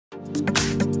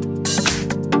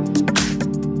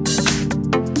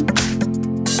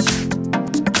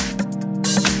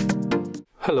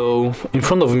Hello, in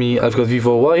front of me I've got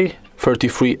VIVO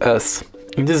Y33s.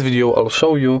 In this video I'll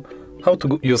show you how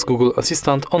to use Google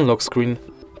Assistant on lock screen.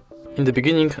 In the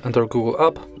beginning, enter Google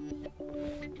app,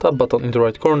 tap button in the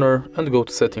right corner and go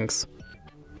to settings.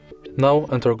 Now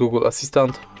enter Google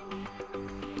Assistant,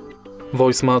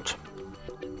 voice match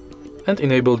and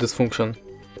enable this function.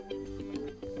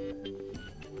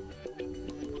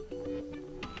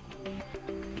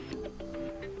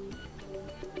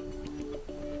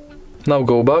 Now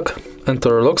go back,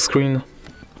 enter lock screen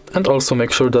and also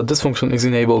make sure that this function is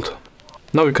enabled.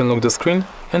 Now you can lock the screen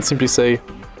and simply say,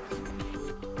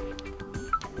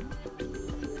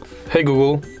 "Hey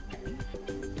Google,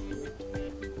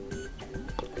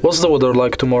 what's the weather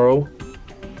like tomorrow?"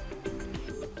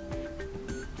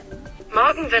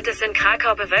 Morgen wird es in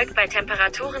Krakau bewölkt bei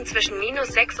Temperaturen zwischen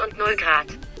 -6 und 0 Grad.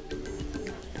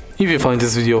 If you find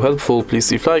this video helpful,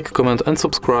 please leave like, comment and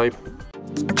subscribe.